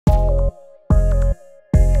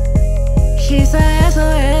She's a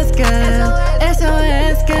SOS girl,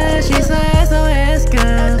 SOS girl. She's a SOS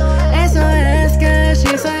girl, SOS girl.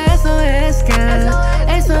 She's a SOS girl,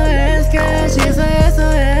 SOS girl. She's a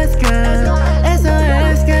SOS girl,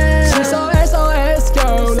 SOS girl. She's a SOS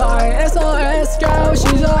girl, like SOS girl.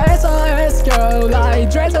 She's a SOS girl,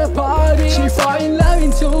 like dress a party. She fall in love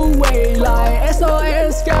in two ways, like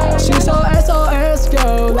SOS girl. She's a SOS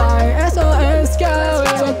girl, like SOS girl.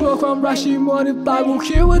 จะกลัวความรักชีมัวหรือเปล่ากู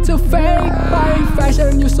คิดว่าเธอ fake ไปแฟชั่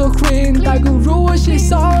น you so clean แต่กูรู้ว่าชี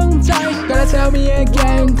สองใจ Gotta tell me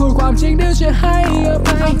again พูดความจริงเดี๋ยวจะให้อ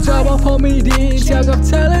ภัยเธอบอกผมไม่ดีเจอกับเ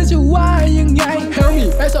ธอแล้วจะว่ายังไง Help me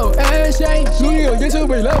SOS รู้เรื่องยังจะ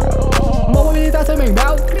ไม่เลิกมองว่ามีตาเธอแม่งแบ๊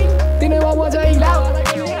วติดในว่าเธออีกแล้ว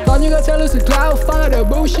ตอนอยู่กับเธอรู้สึกแล้วฟังแล้วเดี๋ยว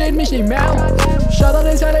bullshit ไม่ใช่แมวชอบตอนเ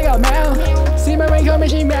ล่นเธอได้กับแมวซีไม่เคยไม่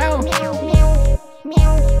ใช่แมว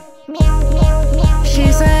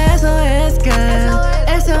She's a SOS girl,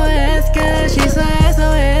 SOS girl. She's a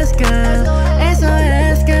SOS girl,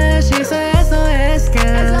 SOS girl. She's a SOS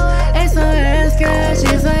girl, SOS girl.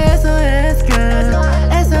 She's a SOS girl,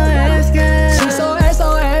 SOS girl. She's a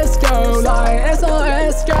SOS girl, like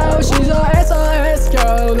SOS girl. She's a SOS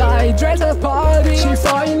girl, like dress a party. She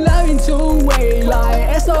fall in love in two ways, like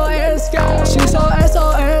SOS girl. She's a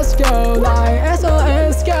SOS girl, like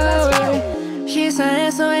SOS girl. She's a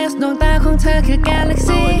SOS ดวงตาของเธอคือ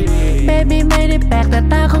Galaxy Baby ไม่ได้แปลกแต่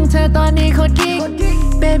ตาของเธอตอนนี้โคตรกิ๊ก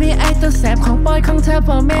Baby ไอตัวแสบของปอยของเธอพ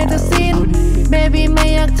อเมตาซิน Baby ไม่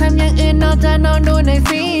อยากทำอย่างอื่นนอกจากนอนดูใน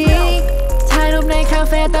ฟีดถ่ายรูปในคา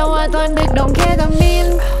เฟ่แต่ว่าตอนดึกดมเคตามีน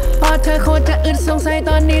พอเธอโคตรจะอึดสงสัยต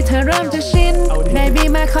อนนี้เธอเริ่มจะชิน Baby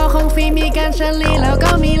มาขอของฟรีมีการเฉลี่ยแล้ว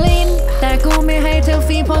ก็มีลิ้นแต่กูไม่ให้เธอฟ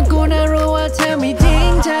รีเพราะกูน่ารู้ว่าเธอไม่จริ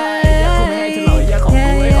งใจ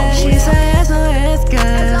She's a SOS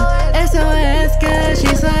girl, SOS girl.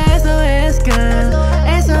 She's a SOS girl,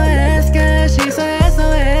 SOS girl. She's a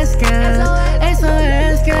SOS girl,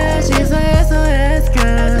 SOS girl. She's a SOS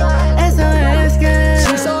girl, SOS girl.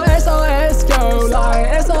 She's a SOS girl, like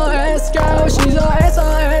SOS girl. She's a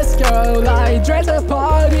SOS girl, like dress a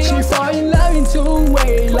party. She fall in love in two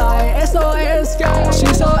ways, like SOS girl.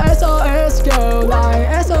 She's a